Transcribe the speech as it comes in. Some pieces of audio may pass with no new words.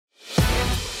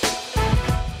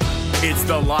It's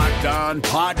the Locked On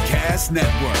Podcast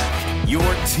Network, your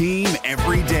team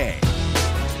every day.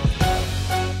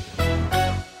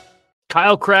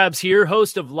 Kyle Krabs here,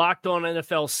 host of Locked On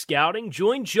NFL Scouting.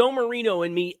 Join Joe Marino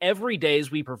and me every day as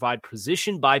we provide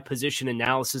position-by-position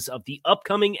analysis of the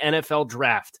upcoming NFL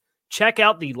Draft. Check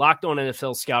out the Locked On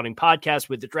NFL Scouting podcast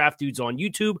with the Draft Dudes on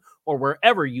YouTube or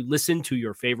wherever you listen to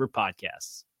your favorite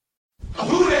podcasts.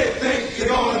 Who they think they're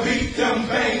gonna beat them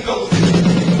Bengals?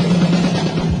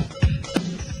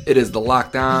 It is the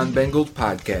Locked On Bengals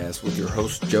podcast with your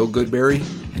hosts Joe Goodberry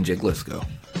and Jake Lisco.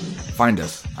 Find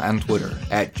us on Twitter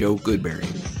at Joe Goodberry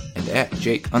and at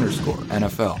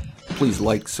Jake_NFL. Please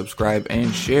like, subscribe,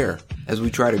 and share as we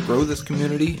try to grow this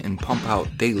community and pump out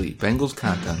daily Bengals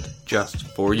content just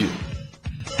for you. Who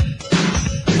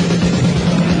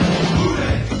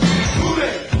they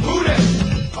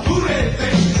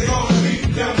think they're gonna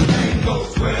beat them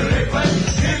Bengals? Where they play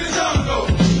in the jungle.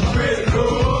 I'm ready to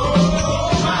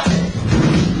roll my.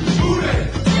 Who they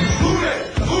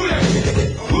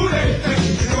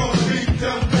think they're gonna beat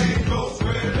them Bengals?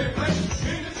 Where they play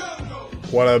in the jungle.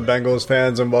 What up, Bengals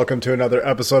fans, and welcome to another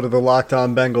episode of the Locked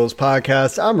On Bengals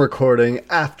podcast. I'm recording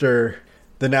after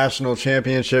the national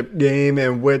championship game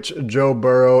in which Joe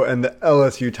Burrow and the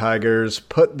LSU Tigers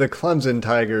put the Clemson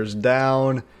Tigers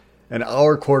down, and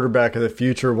our quarterback of the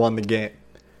future won the game.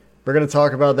 We're going to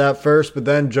talk about that first, but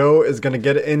then Joe is going to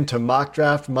get into Mock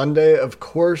Draft Monday. Of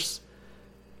course,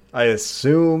 I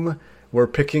assume we're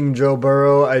picking Joe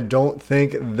Burrow. I don't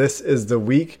think this is the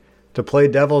week to play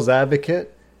devil's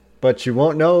advocate, but you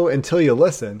won't know until you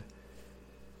listen.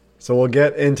 So we'll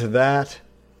get into that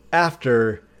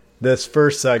after this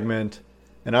first segment,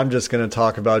 and I'm just going to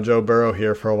talk about Joe Burrow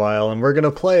here for a while, and we're going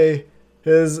to play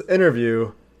his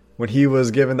interview when he was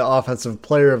given the Offensive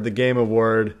Player of the Game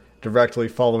award directly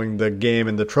following the game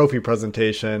and the trophy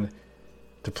presentation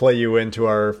to play you into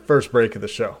our first break of the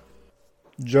show.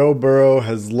 Joe Burrow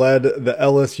has led the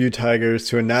LSU Tigers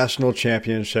to a national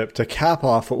championship to cap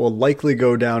off what will likely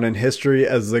go down in history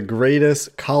as the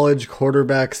greatest college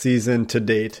quarterback season to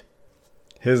date.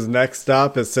 His next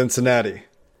stop is Cincinnati.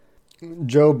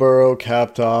 Joe Burrow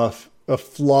capped off a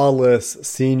flawless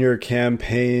senior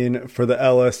campaign for the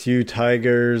LSU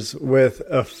Tigers with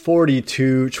a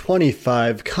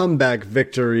 42-25 comeback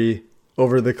victory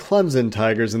over the Clemson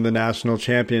Tigers in the national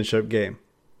championship game.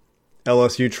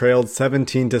 LSU trailed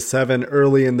 17-7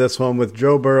 early in this one, with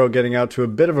Joe Burrow getting out to a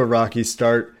bit of a rocky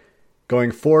start,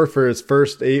 going 4 for his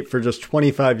first 8 for just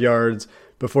 25 yards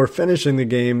before finishing the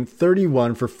game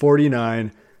 31 for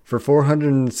 49 for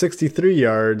 463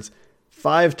 yards,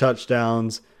 5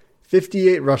 touchdowns,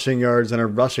 58 rushing yards, and a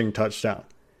rushing touchdown.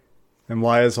 And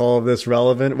why is all of this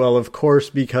relevant? Well, of course,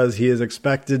 because he is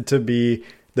expected to be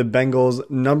the Bengals'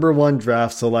 #1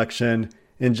 draft selection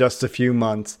in just a few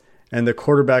months and the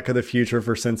quarterback of the future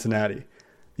for Cincinnati.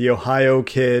 The Ohio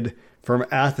kid from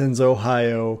Athens,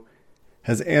 Ohio,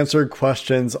 has answered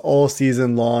questions all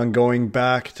season long, going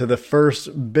back to the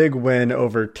first big win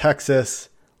over Texas,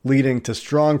 leading to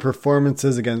strong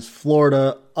performances against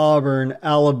Florida, Auburn,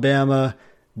 Alabama,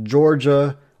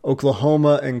 Georgia,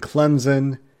 Oklahoma, and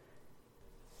Clemson.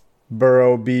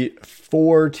 Burrow beat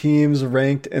 4 teams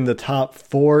ranked in the top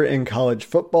 4 in college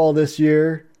football this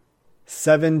year,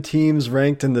 7 teams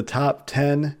ranked in the top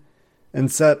 10, and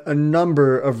set a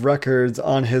number of records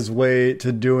on his way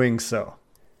to doing so.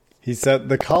 He set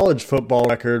the college football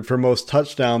record for most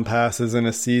touchdown passes in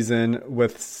a season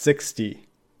with 60.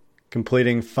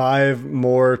 Completing 5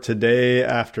 more today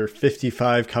after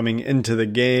 55 coming into the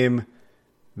game.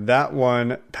 That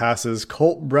one passes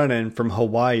Colt Brennan from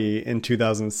Hawaii in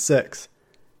 2006.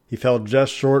 He fell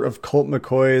just short of Colt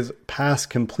McCoy's pass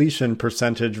completion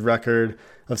percentage record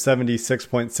of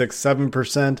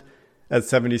 76.67% at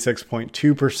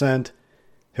 76.2%.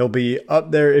 He'll be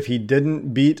up there if he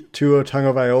didn't beat Tua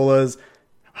Tagovailoa's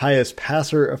highest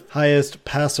passer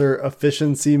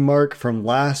efficiency mark from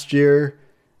last year,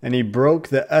 and he broke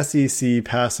the SEC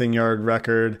passing yard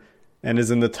record and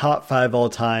is in the top 5 all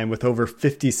time with over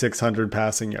 5,600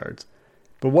 passing yards.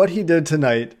 But what he did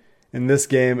tonight in this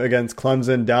game against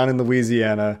Clemson down in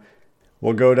Louisiana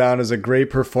will go down as a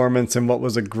great performance in what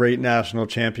was a great national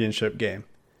championship game.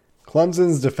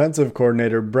 Clemson's defensive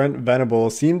coordinator, Brent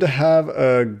Venables, seemed to have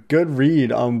a good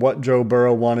read on what Joe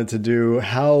Burrow wanted to do,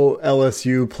 how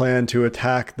LSU planned to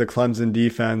attack the Clemson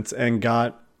defense, and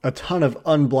got a ton of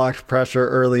unblocked pressure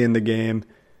early in the game.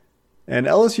 And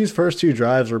LSU's first 2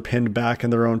 drives were pinned back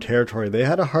in their own territory. They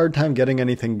had a hard time getting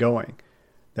anything going.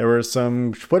 There were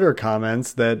some Twitter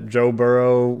comments that Joe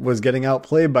Burrow was getting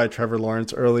outplayed by Trevor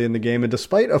Lawrence early in the game, and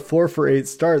despite a 4 for 8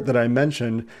 start that I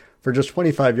mentioned for just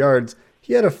 25 yards,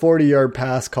 He had a 40-yard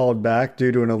pass called back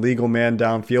due to an illegal man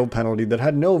downfield penalty that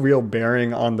had no real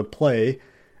bearing on the play,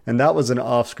 and that was an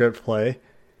off-script play.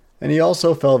 And he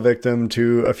also fell victim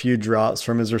to a few drops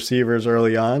from his receivers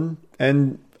early on,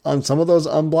 and on some of those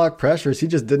unblocked pressures, he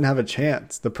just didn't have a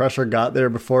chance. The pressure got there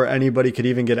before anybody could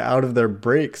even get out of their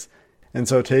breaks, and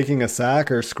so taking a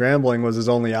sack or scrambling was his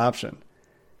only option.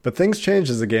 But things changed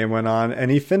as the game went on,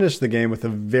 and he finished the game with a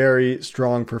very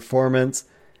strong performance,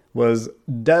 was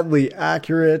deadly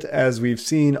accurate as we've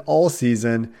seen all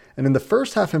season, and in the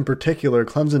first half in particular,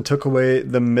 Clemson took away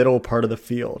the middle part of the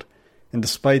field. And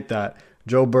despite that,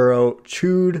 Joe Burrow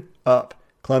chewed up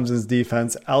Clemson's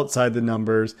defense outside the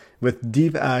numbers with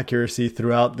deep accuracy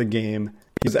throughout the game.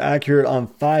 He was accurate on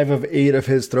 5 of 8 of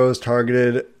his throws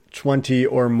targeted 20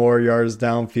 or more yards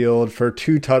downfield for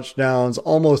 2 touchdowns,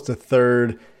 almost a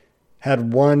third.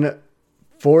 Had 1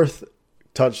 fourth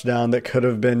touchdown that could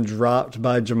have been dropped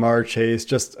by Jamar Chase.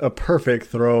 Just a perfect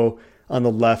throw on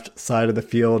the left side of the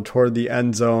field toward the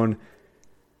end zone.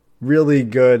 Really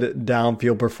good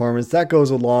downfield performance. That goes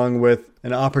along with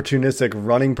an opportunistic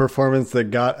running performance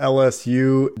that got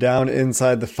LSU down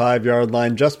inside the 5-yard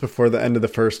line just before the end of the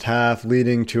first half,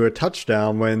 leading to a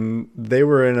touchdown when they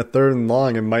were in a 3rd and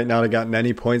long and might not have gotten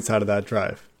any points out of that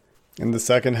drive. In the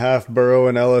second half, Burrow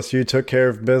and LSU took care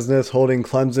of business, holding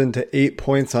Clemson to 8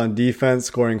 points on defense,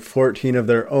 scoring 14 of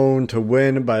their own to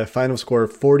win by a final score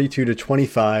of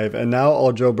 42-25. And now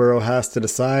all Joe Burrow has to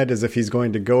decide is if he's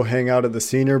going to go hang out at the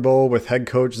Senior Bowl with head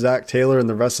coach Zach Taylor and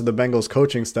the rest of the Bengals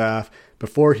coaching staff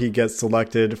before he gets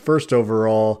selected first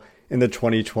overall in the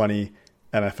 2020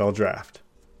 NFL Draft.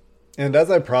 And as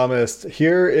I promised,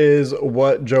 here is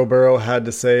what Joe Burrow had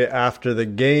to say after the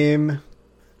game.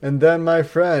 And then my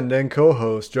friend and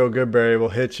co-host Joe Goodberry will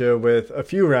hit you with a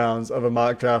few rounds of a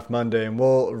Mock Draft Monday, and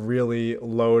we'll really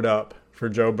load up for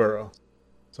Joe Burrow.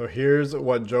 So here's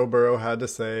what Joe Burrow had to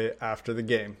say after the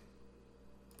game.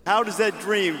 How does that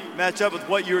dream match up with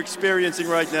what you're experiencing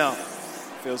right now?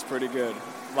 Feels pretty good.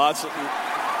 Lots of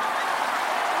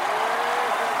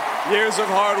years of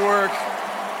hard work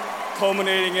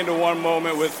culminating into one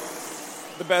moment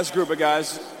with the best group of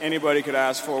guys anybody could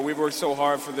ask for. We've worked so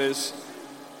hard for this.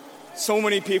 So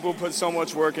many people put so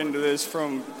much work into this,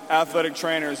 from athletic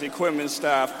trainers, equipment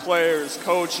staff, players,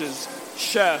 coaches,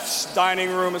 chefs, dining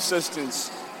room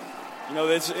assistants. You know,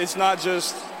 it's not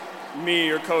just me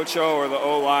or Coach O or the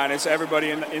O-line. It's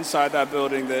everybody inside that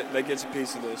building that gets a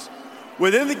piece of this.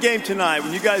 Within the game tonight,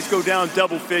 when you guys go down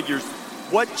double figures,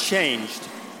 what changed?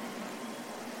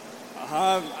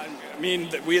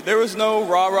 There was no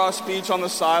rah-rah speech on the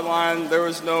sideline. There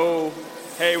was no,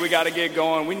 hey, we got to get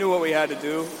going. We knew what we had to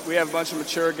do. We have a bunch of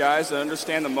mature guys that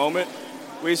understand the moment.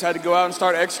 We just had to go out and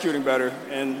start executing better,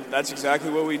 and that's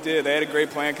exactly what we did. They had a great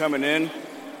plan coming in.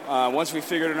 Once we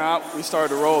figured it out, we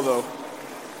started to roll, though.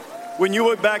 When you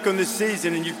look back on this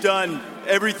season and you've done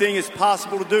everything it's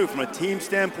possible to do from a team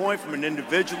standpoint, from an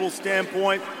individual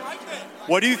standpoint,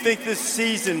 what do you think this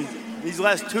season, these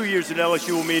last 2 years at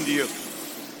LSU will mean to you?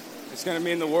 It's going to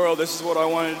mean the world. This is what I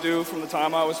wanted to do from the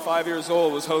time I was 5 years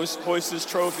old, was hoist this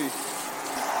trophy.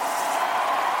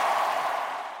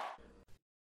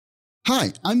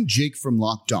 Hi, I'm Jake from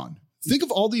Locked On. Think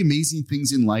of all the amazing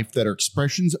things in life that are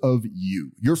expressions of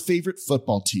you, your favorite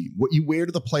football team, what you wear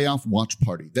to the playoff watch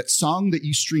party, that song that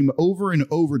you stream over and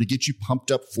over to get you pumped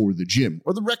up for the gym,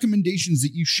 or the recommendations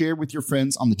that you share with your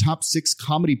friends on the top 6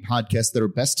 comedy podcasts that are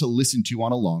best to listen to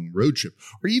on a long road trip,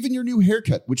 or even your new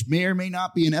haircut, which may or may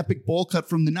not be an epic bowl cut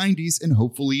from the 90s and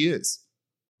hopefully is.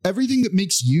 Everything that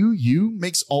makes you, you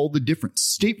makes all the difference.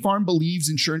 State Farm believes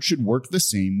insurance should work the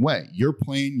same way. Your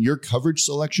plan, your coverage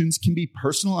selections can be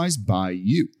personalized by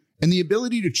you. And the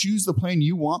ability to choose the plan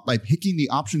you want by picking the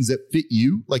options that fit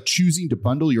you, like choosing to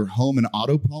bundle your home and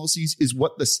auto policies, is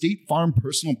what the State Farm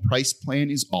Personal Price Plan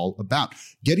is all about.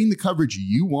 Getting the coverage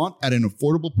you want at an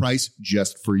affordable price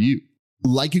just for you.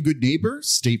 Like a good neighbor,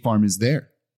 State Farm is there.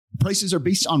 Prices are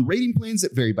based on rating plans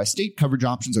that vary by state. Coverage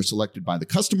options are selected by the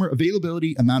customer.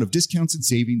 Availability, amount of discounts and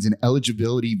savings, and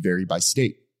eligibility vary by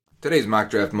state. Today's Mock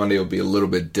Draft Monday will be a little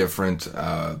bit different.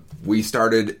 We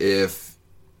started, if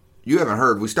you haven't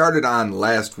heard, we started on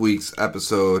last week's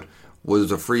episode,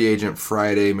 was a Free Agent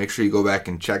Friday. Make sure you go back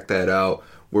and check that out,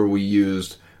 where we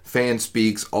used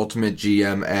FanSpeak's Ultimate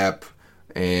GM app,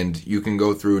 and you can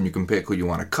go through and you can pick who you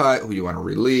want to cut, who you want to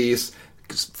release,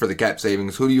 for the cap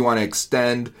savings, who do you want to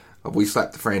extend? We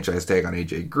slapped the franchise tag on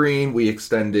AJ Green. We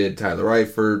extended Tyler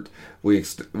Eifert. We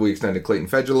extended Clayton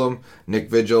Fejedelem, Nick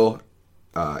Vigil,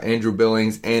 Andrew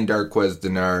Billings, and Darqueze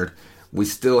Dennard. We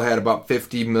still had about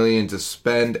 $50 million to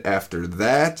spend after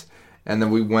that, and then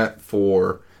we went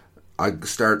for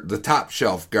the top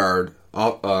shelf guard,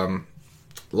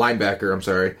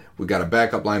 linebacker, we got a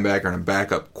backup linebacker and a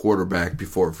backup quarterback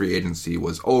before free agency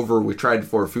was over. We tried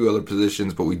for a few other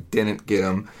positions, but we didn't get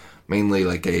them, mainly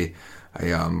like a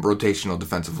rotational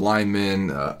defensive lineman,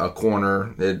 a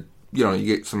corner. You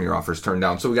get some of your offers turned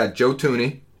down. So we got Joe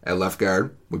Thuney at left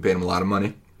guard. We paid him a lot of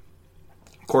money.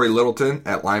 Corey Littleton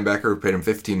at linebacker. We paid him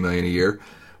 $15 million a year,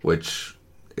 which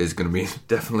is going to be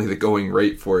definitely the going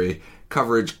rate for a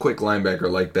coverage, quick linebacker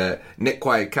like that. Nick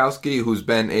Kwiatkowski, who's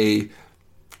been a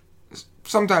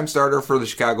sometime starter for the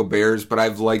Chicago Bears, but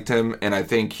I've liked him, and I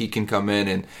think he can come in,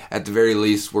 and at the very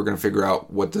least, we're going to figure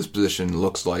out what this position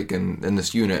looks like in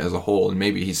this unit as a whole, and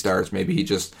maybe he starts, maybe he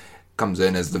just comes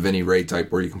in as the Vinny Ray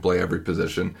type where you can play every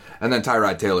position. And then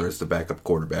Tyrod Taylor is the backup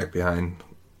quarterback behind,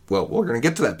 well, we're going to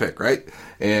get to that pick, right?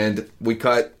 And we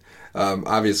cut,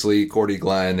 obviously, Cordy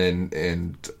Glenn and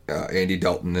Andy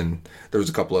Dalton, and there was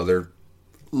a couple other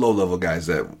low-level guys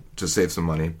that to save some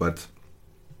money. But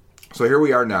so here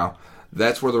we are now.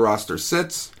 That's where the roster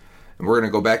sits, and we're going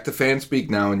to go back to FanSpeak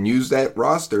now and use that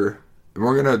roster, and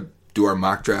we're going to do our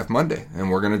mock draft Monday,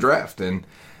 and we're going to draft. And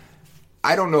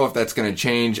I don't know if that's going to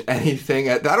change anything.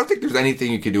 I don't think there's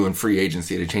anything you can do in free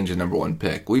agency to change the number one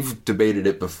pick. We've debated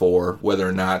it before, whether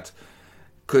or not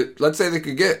let's say they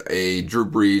could get a Drew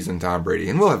Brees and Tom Brady,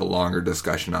 and we'll have a longer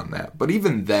discussion on that. But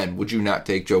even then, would you not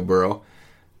take Joe Burrow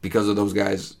because of those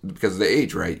guys, because of the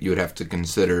age, right? You would have to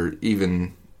consider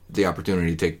even the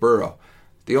opportunity to take Burrow.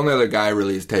 The only other guy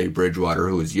really is Teddy Bridgewater,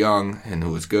 who is young and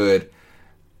who is good.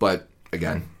 But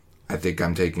again, I think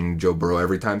I'm taking Joe Burrow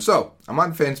every time. So I'm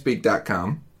on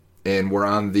fanspeak.com, and we're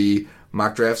on the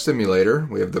mock draft simulator.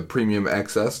 We have the premium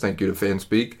access. Thank you to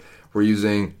FanSpeak. We're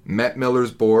using Matt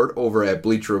Miller's board over at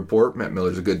Bleacher Report. Matt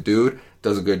Miller's a good dude,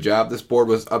 does a good job. This board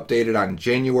was updated on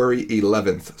January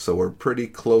 11th, so we're pretty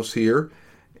close here.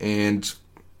 And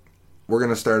we're going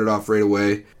to start it off right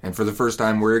away. And for the first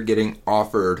time, we're getting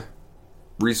offered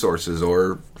resources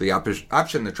or the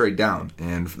option to trade down.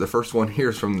 And the first one here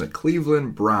is from the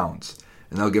Cleveland Browns.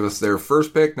 And they'll give us their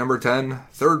first pick, number 10,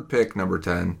 third pick, number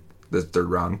 10, the third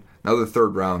round, another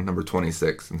third round, number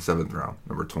 26, and seventh round,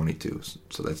 number 22.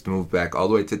 So that's to move back all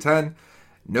the way to 10.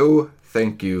 No,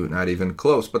 thank you, not even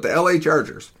close. But the LA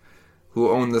Chargers, who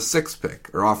own the sixth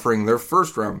pick, are offering their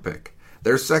first round pick,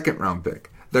 their second round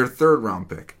pick, their third round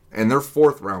pick, and their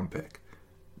fourth round pick.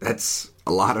 That's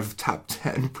a lot of top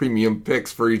 10 premium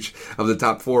picks for each of the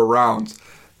top 4 rounds.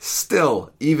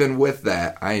 Still, even with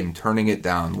that, I am turning it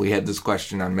down. We had this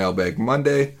question on Mailbag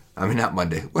Monday. I mean, not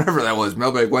Monday, whatever that was,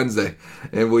 Mailbag Wednesday.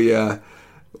 And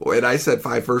and I said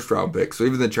 5 first-round picks. So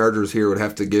even the Chargers here would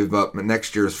have to give up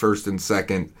next year's first and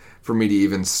second for me to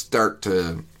even start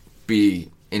to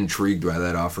be intrigued by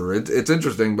that offer. It's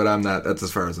interesting, but I'm not. That's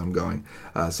as far as I'm going.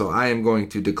 So I am going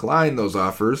to decline those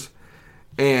offers.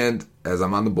 And as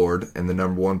I'm on the board, and the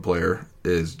number one player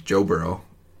is Joe Burrow,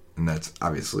 and that's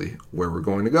obviously where we're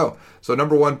going to go. So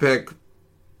number one pick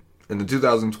in the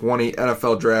 2020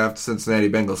 NFL Draft, Cincinnati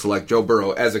Bengals select Joe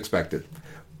Burrow as expected.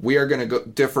 We are going to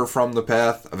differ from the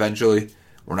path eventually.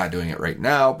 We're not doing it right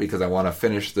now because I want to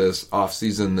finish this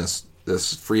offseason,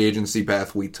 this free agency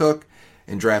path we took,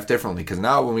 and draft differently. Because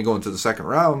now when we go into the second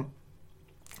round,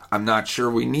 I'm not sure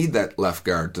we need that left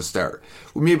guard to start.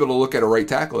 We may be able to look at a right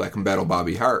tackle that can battle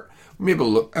Bobby Hart. We may be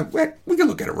able to we can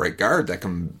look at a right guard that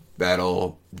can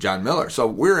battle John Miller. So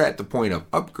we're at the point of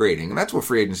upgrading, and that's what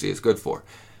free agency is good for.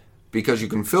 Because you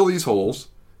can fill these holes,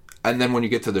 and then when you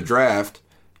get to the draft,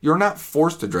 you're not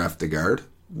forced to draft a guard.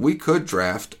 We could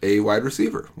draft a wide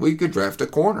receiver. We could draft a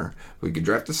corner. We could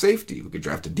draft a safety. We could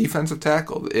draft a defensive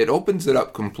tackle. It opens it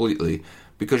up completely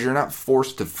because you're not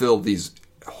forced to fill these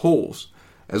holes.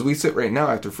 As we sit right now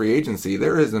after free agency,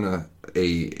 there isn't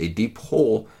a deep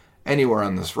hole anywhere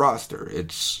on this roster.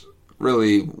 It's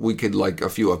really, we could like a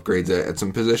few upgrades at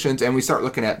some positions, and we start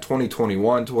looking at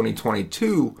 2021,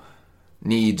 2022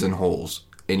 needs and holes,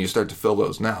 and you start to fill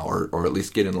those now, or at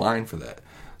least get in line for that.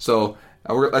 So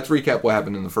let's recap what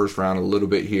happened in the first round a little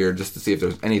bit here, just to see if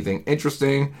there's anything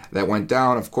interesting that went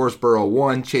down. Of course, Burrow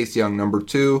 1, Chase Young number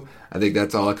 2. I think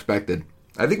that's all expected.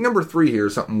 I think number 3 here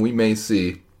is something we may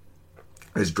see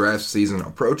as draft season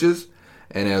approaches,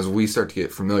 and as we start to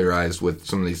get familiarized with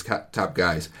some of these top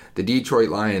guys. The Detroit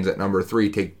Lions at number 3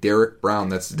 take Derek Brown.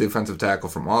 That's the defensive tackle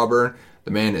from Auburn.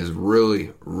 The man is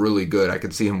really, really good. I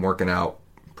could see him working out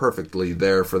perfectly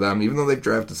there for them, even though they've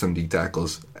drafted some D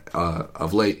tackles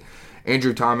of late.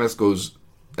 Andrew Thomas goes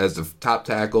as the top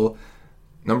tackle,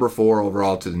 number 4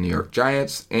 overall to the New York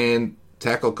Giants, and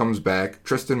tackle comes back,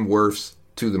 Tristan Wirfs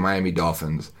to the Miami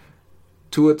Dolphins.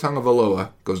 Tua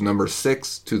Tagovailoa goes number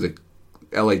 6 to the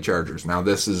LA Chargers. Now,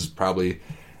 this is probably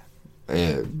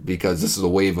because this is a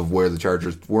wave of where the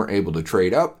Chargers weren't able to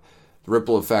trade up, The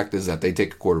ripple effect is that they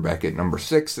take a quarterback at number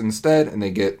 6 instead, and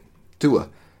they get Tua.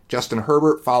 Justin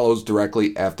Herbert follows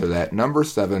directly after that, number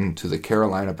 7 to the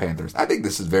Carolina Panthers. I think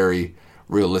this is very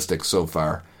realistic so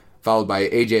far. Followed by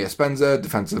A.J. Espenza,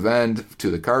 defensive end, to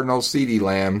the Cardinals. CeeDee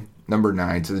Lamb, number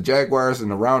 9 to the Jaguars.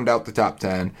 And to round out the top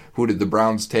 10, who did the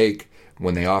Browns take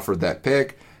when they offered that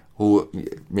pick? Who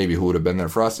would have been there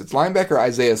for us? It's linebacker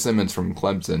Isaiah Simmons from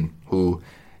Clemson, who,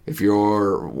 if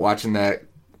you're watching that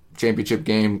championship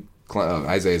game,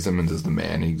 Isaiah Simmons is the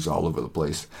man. He's all over the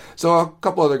place. So a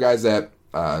couple other guys that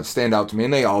stand out to me,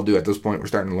 and they all do at this point. We're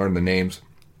starting to learn the names.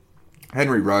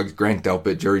 Henry Ruggs, Grant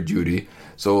Delpit, Jerry Jeudy.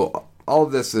 So all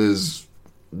of this is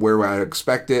where I'd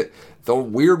expect it. The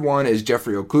weird one is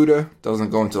Jeffrey Okudah. Doesn't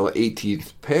go until the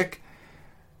 18th pick.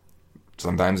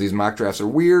 Sometimes these mock drafts are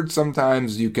weird.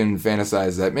 Sometimes you can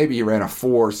fantasize that maybe he ran a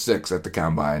 4.6 at the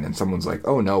combine, and someone's like,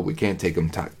 oh no, we can't take him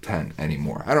top 10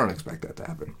 anymore. I don't expect that to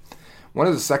happen. One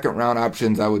of the second round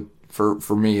options I would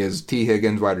for me is T.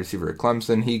 Higgins, wide receiver at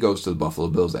Clemson. He goes to the Buffalo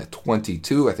Bills at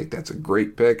 22. I think that's a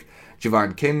great pick.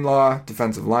 Javon Kinlaw,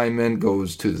 defensive lineman,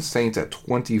 goes to the Saints at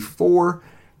 24.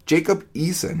 Jacob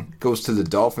Eason goes to the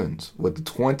Dolphins with the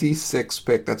 26th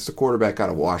pick. That's the quarterback out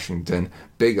of Washington.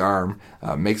 Big arm,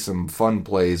 makes some fun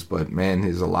plays, but man,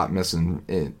 he's a lot missing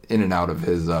in and out of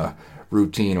his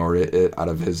routine or out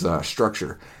of his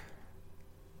structure.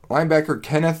 Linebacker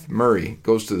Kenneth Murray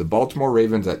goes to the Baltimore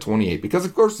Ravens at 28, because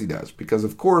of course he does, because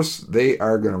of course they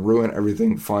are going to ruin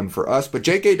everything fun for us. But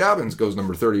J.K. Dobbins goes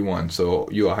number 31, so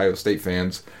you Ohio State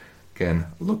fans can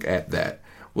look at that.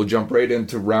 We'll jump right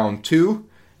into round 2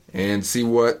 and see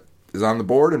what is on the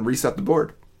board and reset the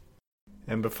board.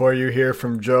 And before you hear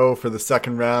from Joe for the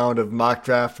second round of Mock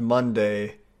Draft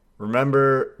Monday,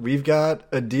 remember, we've got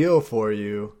a deal for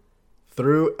you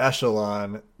through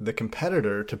Echelon, the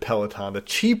competitor to Peloton, the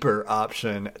cheaper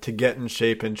option to get in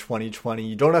shape in 2020.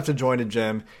 You don't have to join a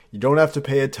gym. You don't have to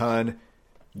pay a ton.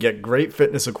 Get great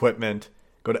fitness equipment.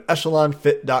 Go to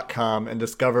echelonfit.com and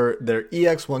discover their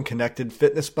EX1 connected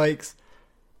fitness bikes.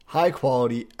 High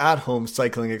quality, at-home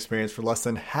cycling experience for less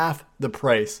than half the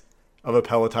price of a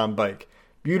Peloton bike.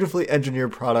 Beautifully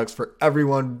engineered products for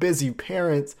everyone, busy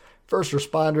parents, first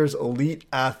responders, elite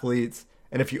athletes.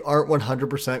 And if you aren't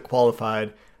 100%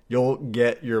 qualified, you'll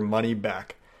get your money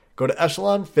back. Go to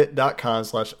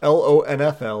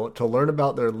echelonfit.com/LONFL to learn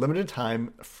about their limited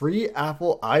time free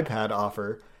Apple iPad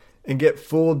offer and get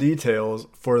full details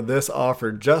for this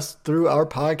offer just through our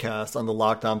podcast on the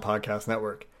Locked On Podcast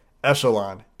Network.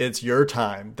 Echelon, it's your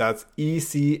time. That's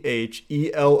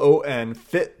ECHELON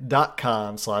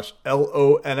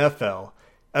fit.com/LONFL.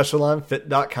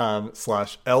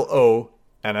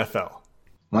 echelonfit.com/LONFL.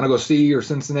 Want to go see your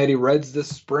Cincinnati Reds this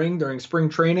spring during spring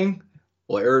training?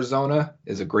 Well, Arizona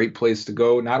is a great place to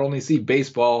go, not only see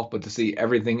baseball, but to see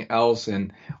everything else.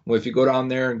 And if you go down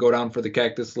there and go down for the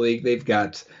Cactus League, they've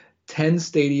got 10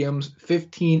 stadiums,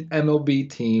 15 MLB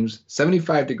teams,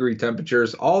 75-degree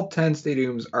temperatures. All 10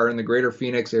 stadiums are in the greater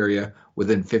Phoenix area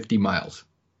within 50 miles.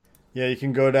 Yeah, you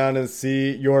can go down and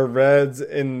see your Reds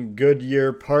in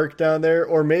Goodyear Park down there.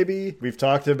 Or maybe, we've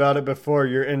talked about it before,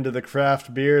 you're into the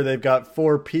craft beer. They've got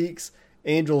Four Peaks,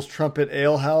 Angel's Trumpet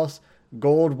Ale House,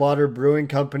 Goldwater Brewing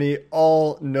Company,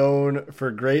 all known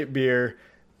for great beer.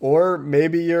 Or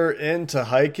maybe you're into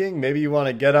hiking. Maybe you want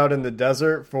to get out in the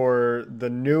desert for the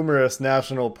numerous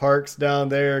national parks down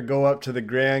there. Go up to the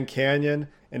Grand Canyon.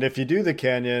 And if you do the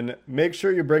canyon, make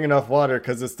sure you bring enough water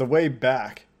because it's the way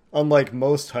back. Unlike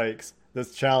most hikes,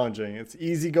 that's challenging. It's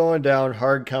easy going down,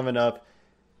 hard coming up.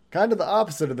 Kind of the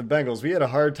opposite of the Bengals. We had a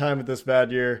hard time with this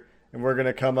bad year, and we're going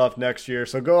to come up next year.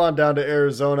 So go on down to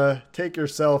Arizona, take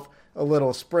yourself a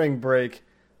little spring break,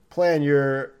 plan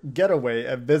your getaway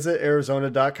at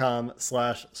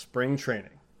visitarizona.com/springtraining.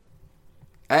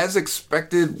 As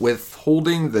expected, with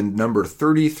holding the number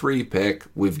 33 pick,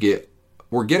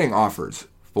 we're getting offers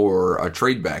for a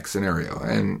trade back scenario.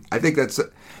 And I think that's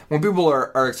when people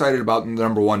are excited about the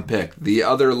number 1 pick. The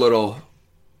other little,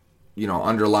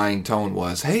 underlying tone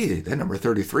was, hey, that number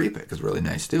 33 pick is really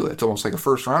nice too. It's almost like a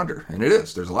first rounder. And it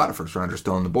is. There's a lot of first rounders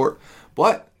still on the board.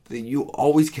 But you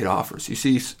always get offers. You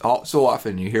see so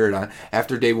often, you hear it on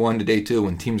after day 1 to day 2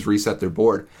 when teams reset their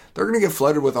board. They're going to get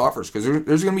flooded with offers because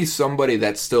there's going to be somebody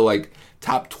that's still like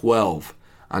top 12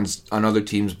 on other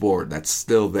teams' board that's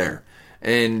still there.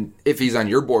 And if he's on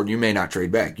your board, you may not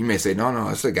trade back. You may say, no,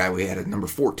 that's the guy we had at number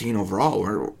 14 overall.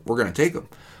 We're going to take him.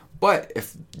 But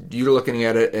if you're looking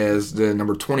at it as the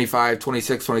number 25,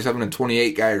 26, 27, and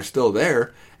 28 guy are still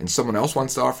there, and someone else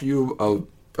wants to offer you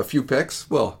a few picks,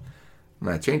 well,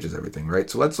 that changes everything, right?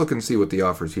 So let's look and see what the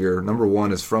offers here. Number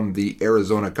 1 is from the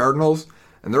Arizona Cardinals,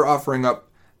 and they're offering up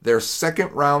their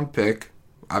second round pick.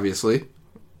 obviously.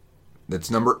 That's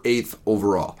number 8th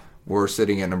overall. We're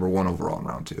sitting at number 1 overall in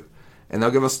round 2. And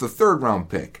they'll give us the 3rd round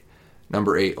pick,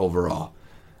 number 8 overall.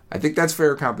 I think that's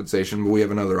fair compensation, but we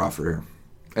have another offer here.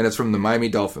 And it's from the Miami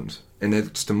Dolphins. And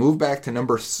it's to move back to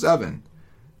number 7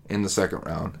 in the 2nd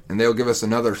round. And they'll give us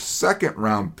another 2nd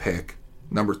round pick,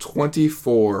 number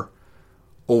 24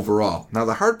 overall. Now,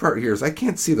 the hard part here is I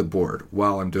can't see the board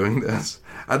while I'm doing this.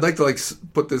 I'd like to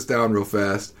put this down real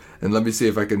fast and let me see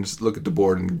if I can just look at the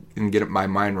board and get my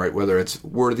mind right, whether it's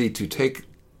worthy to take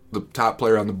the top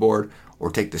player on the board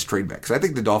or take this trade back. Because I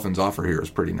think the Dolphins' offer here is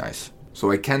pretty nice.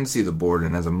 So I can see the board,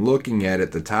 and as I'm looking at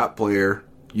it, the top player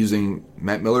using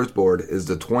Matt Miller's board is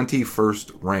the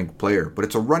 21st ranked player, but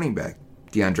it's a running back,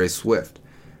 DeAndre Swift.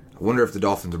 I wonder if the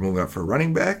Dolphins are moving up for a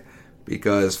running back,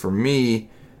 because for me,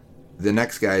 the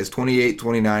next guy is 28,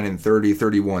 29, and 30,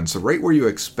 31. So right where you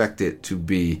expect it to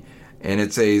be. And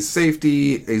it's a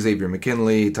safety, Xavier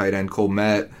McKinley, tight end Cole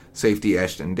Met, safety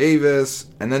Ashton Davis,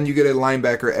 and then you get a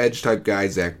linebacker edge type guy,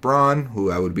 Zach Braun,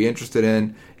 who I would be interested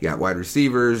in. You got wide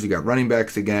receivers, you got running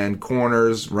backs again,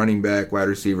 corners, running back, wide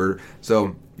receiver.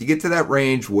 So you get to that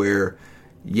range where,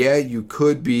 yeah, you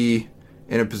could be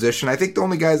in a position. I think the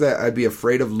only guys that I'd be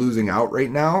afraid of losing out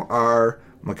right now are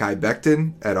Mekhi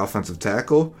Becton at offensive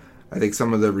tackle. I think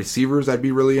some of the receivers I'd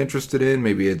be really interested in.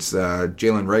 Maybe it's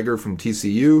Jalen Reagor from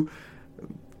TCU.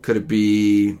 Could it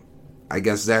be, I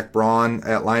guess, Zach Braun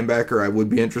at linebacker I would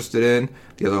be interested in.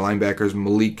 The other linebacker is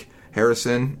Malik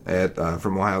Harrison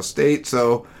from Ohio State.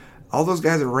 So all those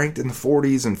guys are ranked in the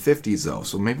 40s and 50s, though.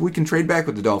 So maybe we can trade back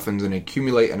with the Dolphins and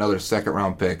accumulate another 2nd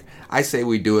round pick. I say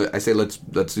we do it. I say let's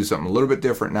do something a little bit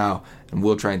different now, and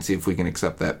we'll try and see if we can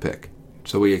accept that pick.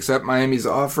 So we accept Miami's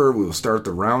offer. We will start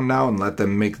the round now and let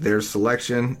them make their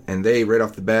selection. And they, right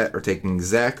off the bat, are taking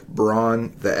Zach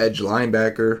Braun, the edge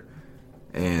linebacker.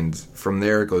 And from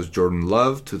there, it goes Jordan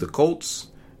Love to the Colts,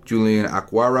 Julian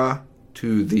Akwara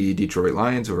to the Detroit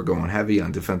Lions, who are going heavy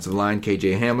on defensive line,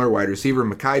 KJ Hamler, wide receiver,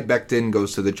 Mekhi Becton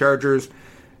goes to the Chargers,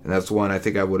 and that's one I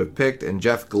think I would have picked. And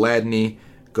Jeff Gladney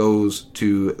goes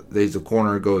to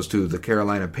the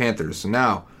Carolina Panthers. So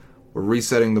now we're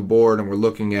resetting the board and we're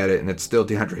looking at it, and it's still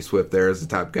DeAndre Swift there as the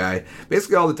top guy.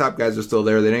 Basically, all the top guys are still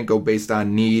there. They didn't go based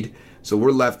on need. So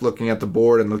we're left looking at the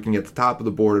board and looking at the top of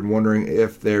the board and wondering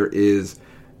if there is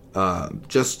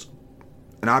just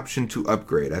an option to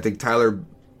upgrade. I think Tyler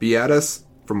Biadasz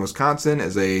from Wisconsin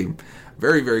is a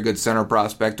very, very good center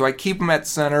prospect. Do I keep him at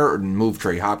center or move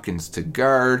Trey Hopkins to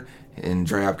guard? And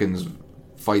Trey Hopkins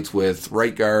fights with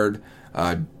right guard.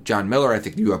 John Miller, I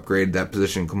think you upgrade that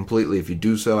position completely if you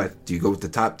do so. Do you go with the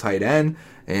top tight end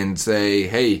and say,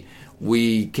 hey,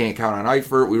 we can't count on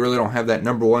Eifert. We really don't have that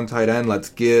number 1 tight end. Let's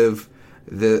give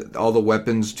all the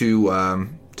weapons to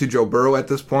Joe Burrow at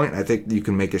this point. I think you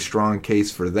can make a strong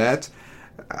case for that.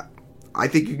 I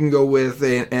think you can go with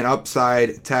an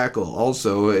upside tackle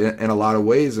also in a lot of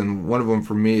ways, and one of them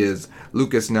for me is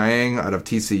Lucas Niang out of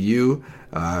TCU,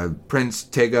 Prince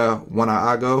Tega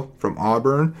Wanaago from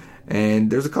Auburn, and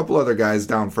there's a couple other guys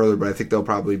down further, but I think they'll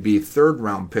probably be 3rd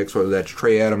round picks, whether that's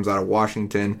Trey Adams out of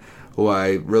Washington, who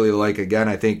I really like. Again,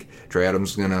 I think Trey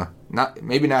Adams is going to,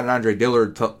 maybe not an Andre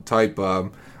Dillard type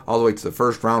all the way to the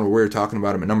 1st round where we were talking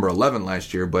about him at number 11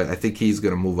 last year, but I think he's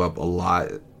going to move up a lot,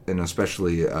 and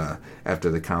especially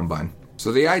after the combine.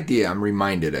 So the idea, I'm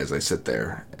reminded as I sit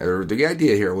there, or the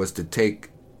idea here was to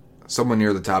take someone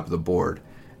near the top of the board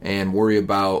and worry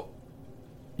about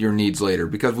your needs later,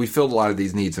 because we filled a lot of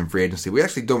these needs in free agency. We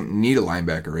actually don't need a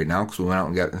linebacker right now because we went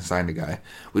out and signed a guy.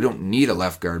 We don't need a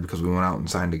left guard because we went out and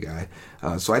signed a guy.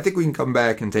 So I think we can come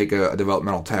back and take a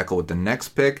developmental tackle with the next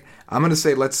pick. I'm going to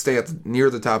say let's stay near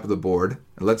the top of the board.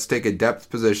 Let's take a depth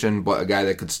position, but a guy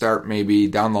that could start maybe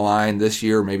down the line this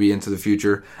year, maybe into the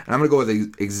future. And I'm going to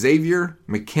go with Xavier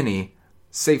McKinney,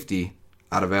 safety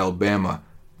out of Alabama.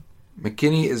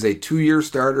 McKinney is a 2-year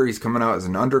starter. He's coming out as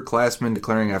an underclassman,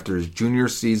 declaring after his junior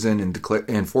season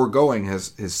and foregoing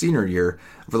his senior year.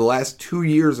 For the last 2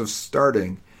 years of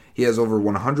starting, he has over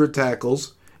 100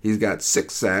 tackles. He's got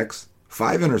 6 sacks,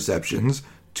 5 interceptions,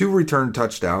 2 return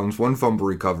touchdowns, 1 fumble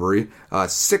recovery,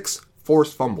 6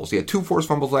 forced fumbles. He had 2 forced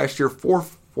fumbles last year, 4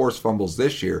 forced fumbles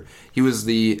this year. He was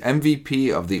the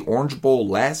MVP of the Orange Bowl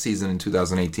last season in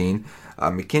 2018.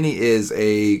 McKinney is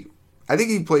I think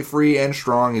he'd play free and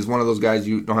strong. He's one of those guys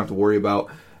you don't have to worry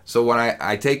about. So when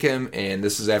I take him, and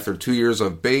this is after 2 years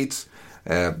of Bates,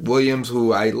 Williams,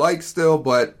 who I like still,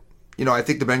 but I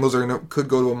think the Bengals could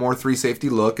go to a more 3 safety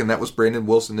look, and that was Brandon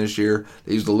Wilson this year.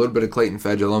 They used a little bit of Clayton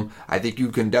Fedulum. I think you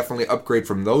can definitely upgrade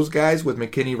from those guys with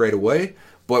McKinney right away.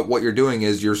 But what you're doing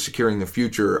is you're securing the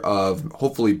future of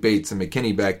hopefully Bates and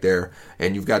McKinney back there,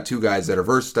 and you've got two guys that are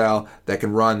versatile, that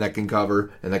can run, that can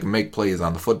cover, and that can make plays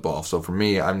on the football. So for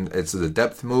me, it's a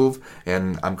depth move,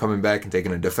 and I'm coming back and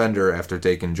taking a defender after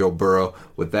taking Joe Burrow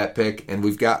with that pick. And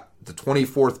we've got the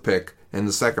 24th pick in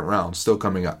the second round still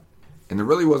coming up. And there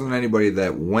really wasn't anybody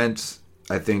that went,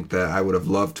 I think, that I would have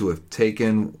loved to have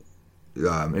taken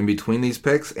in between these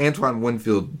picks. Antoine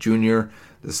Winfield Jr.,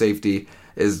 the safety,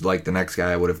 is like the next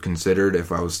guy I would have considered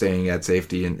if I was staying at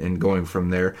safety and going from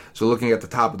there. So looking at the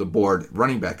top of the board,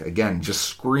 running back, again, just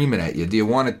screaming at you. Do you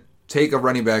want to take a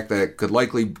running back that could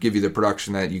likely give you the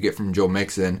production that you get from Joe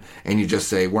Mixon, and you just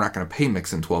say, we're not going to pay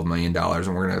Mixon $12 million,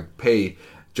 and we're going to pay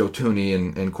Joe Thuney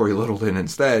and Corey Littleton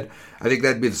instead? I think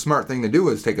that'd be the smart thing to do,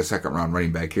 is take a second-round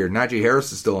running back here. Najee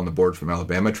Harris is still on the board from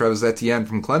Alabama. Travis Etienne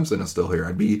from Clemson is still here.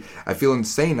 I feel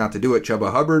insane not to do it.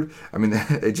 Chuba Hubbard. I mean,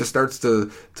 it just starts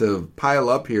to pile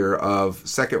up here of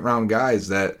second-round guys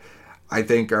that I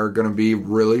think are going to be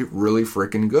really, really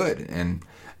freaking good. And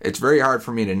it's very hard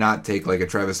for me to not take like a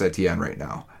Travis Etienne right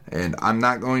now. And I'm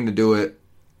not going to do it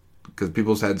because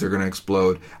people's heads are going to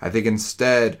explode. I think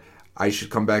instead I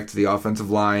should come back to the offensive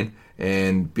line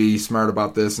and be smart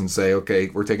about this and say, okay,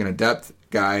 we're taking a depth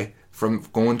guy from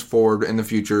going forward in the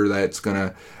future that's going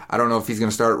to, I don't know if he's going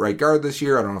to start at right guard this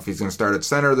year. I don't know if he's going to start at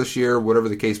center this year, whatever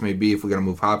the case may be, if we're going to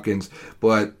move Hopkins.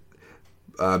 But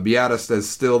Biadasz is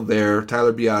still there,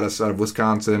 Tyler Biadasz out of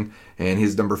Wisconsin, and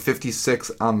he's number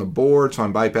 56 on the board. So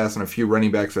I'm bypassing a few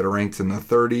running backs that are ranked in the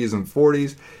 30s and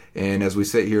 40s. And as we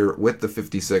sit here with the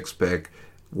 56th pick,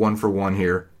 1 for 1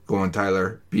 here, going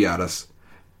Tyler Biadasz,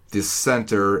 the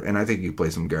center, and I think he can play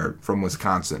some guard from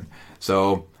Wisconsin.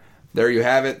 So there you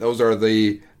have it. Those are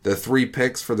the 3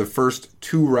 picks for the first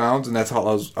 2 rounds, and that's how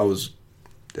I was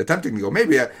attempting to go.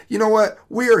 Maybe, you know what?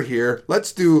 We are here.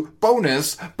 Let's do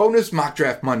bonus mock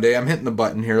draft Monday. I'm hitting the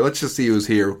button here. Let's just see who's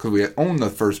here, because we own the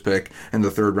first pick in the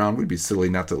 3rd round. We'd be silly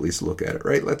not to at least look at it,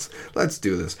 right? Let's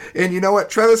do this. And you know what?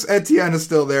 Travis Etienne is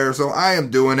still there, so I am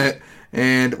doing it.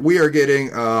 And we are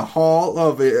getting a haul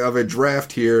of a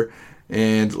draft here.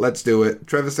 And let's do it.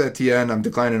 Travis Etienne, I'm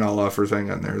declining all offers.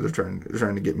 Hang on there. They're trying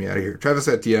to get me out of here. Travis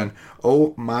Etienne,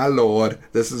 oh my Lord,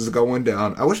 this is going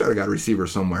down. I wish I would have got a receiver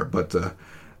somewhere, but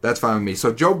that's fine with me.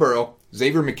 So Joe Burrow,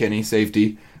 Xavier McKinney,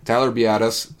 safety, Tyler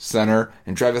Biadasz, center,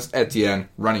 and Travis Etienne,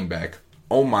 running back.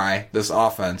 Oh my, this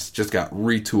offense just got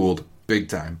retooled big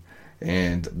time.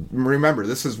 And remember,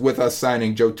 this is with us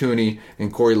signing Joe Thuney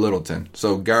and Corey Littleton.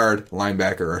 So guard,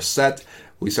 linebacker are set.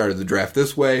 We started the draft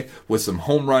this way with some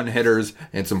home run hitters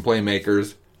and some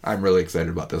playmakers. I'm really excited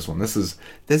about this one. This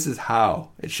is how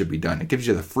it should be done. It gives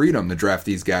you the freedom to draft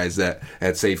these guys at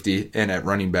safety and at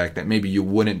running back that maybe you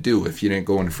wouldn't do if you didn't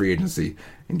go into free agency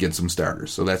and get some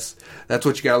starters. So that's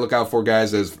what you got to look out for,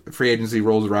 guys. As free agency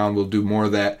rolls around, we'll do more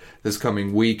of that this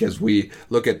coming week as we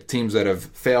look at teams that have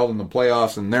failed in the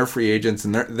playoffs and their free agents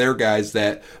and their guys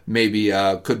that maybe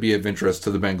could be of interest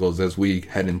to the Bengals as we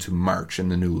head into March in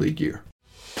the new league year.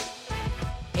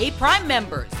 Hey, Prime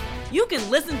members, you can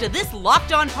listen to this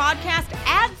Locked On podcast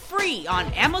ad-free on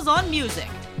Amazon Music.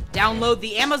 Download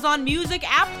the Amazon Music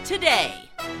app today.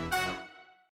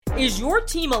 Is your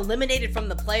team eliminated from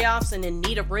the playoffs and in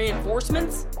need of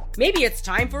reinforcements? Maybe it's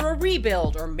time for a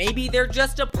rebuild, or maybe they're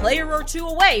just a player or 2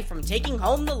 away from taking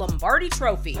home the Lombardi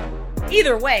Trophy.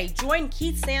 Either way, join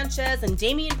Keith Sanchez and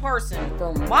Damian Parson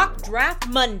for Mock Draft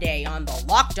Monday on the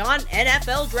Locked On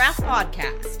NFL Draft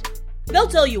Podcast. They'll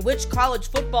tell you which college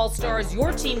football stars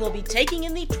your team will be taking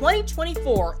in the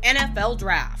 2024 NFL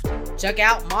Draft. Check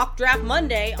out Mock Draft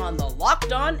Monday on the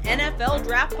Locked On NFL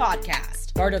Draft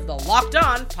Podcast, part of the Locked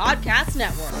On Podcast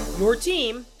Network, your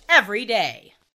team every day.